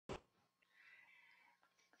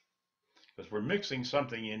Because we're mixing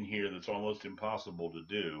something in here that's almost impossible to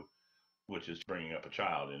do, which is bringing up a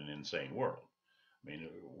child in an insane world. I mean,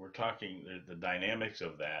 we're talking the dynamics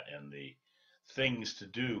of that, and the things to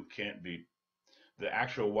do can't be the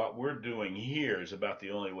actual what we're doing here is about the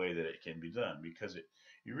only way that it can be done, because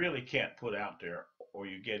you really can't put out there, or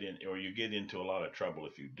you get into a lot of trouble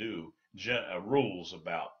if you do rules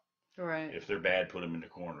about Right. if they're bad, put them in the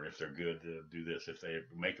corner. If they're good, do this. If they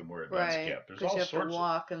make them wear a dunce cap, there's Because all you have to sorts of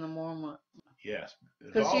walk in the moment. yes.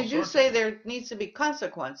 Because you do say there needs to be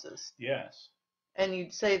consequences. Yes. And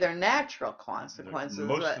you'd say they're natural consequences.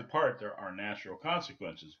 Most of the part, there are natural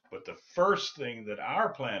consequences. But the first thing that our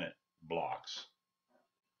planet blocks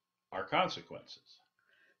are consequences.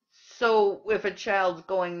 So if a child's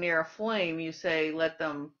going near a flame, you say let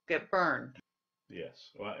them get burned. Yes.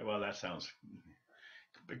 Well, that sounds,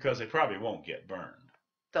 because they probably won't get burned.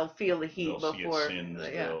 They'll feel the heat They'll before. Get sins.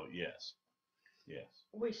 Yeah. Yes. Yes.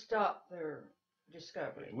 We stop their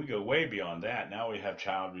discovery. We go way beyond that. Now we have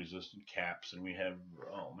child-resistant caps, and we have,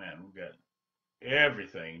 oh man, we've got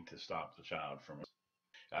everything to stop the child from.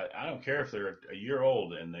 I don't care if they're a year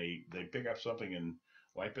old and they pick up something and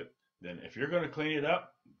wipe it. Then if you're going to clean it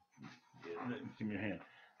up, give me your hand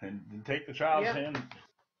and take the child's hand.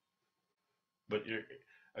 But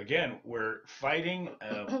again, we're fighting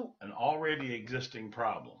an already existing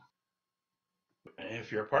problem. And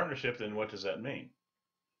if you're a partnership, then what does that mean?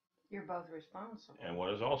 You're both responsible. And what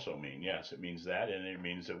does also mean? Yes, it means that, and it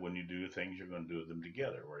means that when you do things, you're going to do them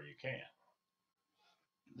together where you can.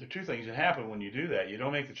 The two things that happen when you do that, you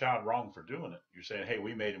don't make the child wrong for doing it. You're saying, hey,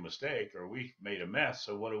 we made a mistake, or we made a mess,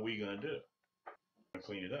 so what are we going to do?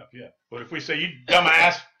 Clean it up, yeah. But if we say, you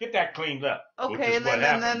dumbass, get that cleaned up. Okay, and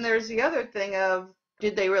then there's the other thing of,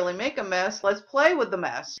 did they really make a mess? Let's play with the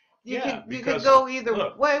mess. You could go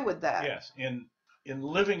either way with that. Yes, in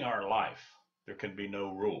living our life, there can be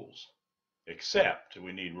no rules, except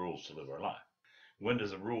we need rules to live our life. When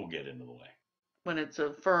does a rule get into the way? When it's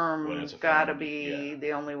a firm, gotta be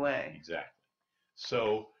the only way. Exactly.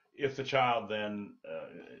 So if the child then,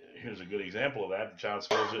 here's a good example of that, the child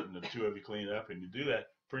spills it and the two of you clean it up and you do that,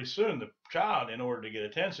 pretty soon the child, in order to get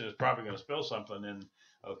attention, is probably going to spill something, and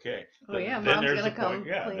okay. Oh yeah, then mom's there's gonna the come point,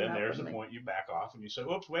 yeah, clean then up there's the me. point you back off and you say,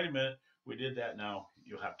 oops, wait a minute, we did that, now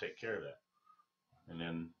you'll have to take care of that. And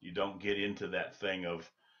then you don't get into that thing of,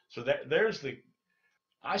 so that there's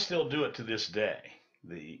I still do it to this day,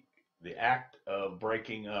 the act of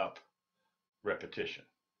breaking up repetition.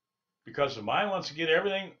 Because the mind wants to get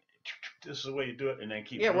everything, this is the way you do it, and then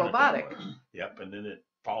keep robotic. Yep, and then it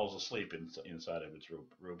falls asleep inside of its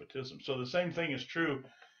robotism. So the same thing is true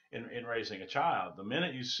in raising a child. The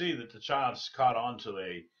minute you see that the child's caught onto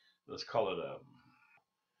let's call it a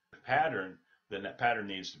pattern, then that pattern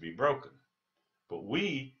needs to be broken. But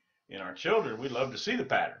we, in our children, we love to see the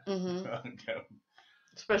pattern. Mm-hmm.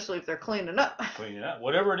 Especially if they're cleaning up. Cleaning up.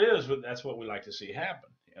 Whatever it is, that's what we like to see happen.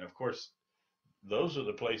 And of course, those are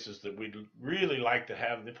the places that we'd really like to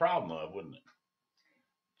have the problem of, wouldn't it?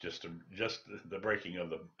 Just the breaking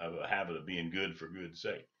of a habit of being good for good's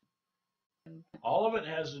sake. All of it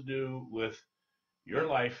has to do with your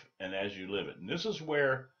life and as you live it. And this is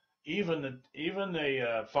where even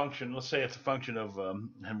the function, let's say it's a function of,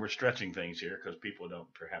 and we're stretching things here because people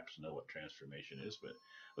don't perhaps know what transformation is, but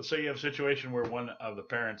let's say you have a situation where one of the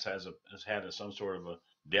parents has had some sort of a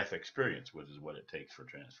death experience, which is what it takes for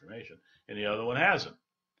transformation, and the other one hasn't.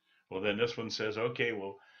 Well, then this one says, okay,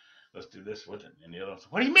 well, let's do this with it. And the other one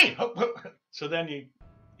says, what do you mean? So then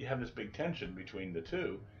you have this big tension between the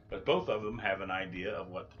two, but both of them have an idea of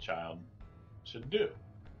what the child should do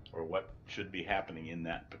or what should be happening in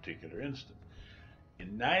that particular instant.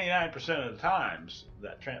 In 99% of the times,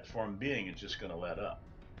 that transformed being is just going to let up.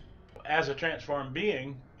 As a transformed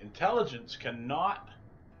being, intelligence cannot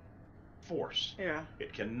force. Yeah.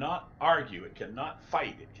 It cannot argue. It cannot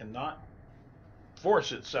fight. It cannot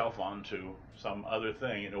force itself onto some other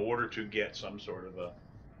thing in order to get some sort of a.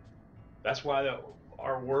 That's why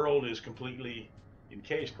our world is completely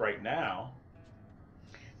encased right now.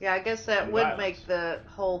 Yeah, I guess that would make the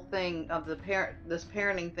whole thing of this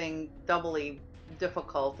parenting thing doubly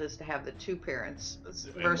difficult, is to have the two parents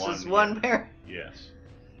versus one parent. Yes.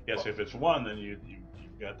 Yes, if it's one, then you've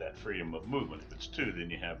got that freedom of movement. If it's two, then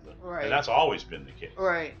you have the. Right. And that's always been the case.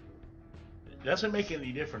 Right. It doesn't make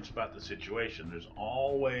any difference about the situation. There's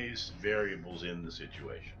always variables in the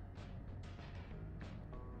situation.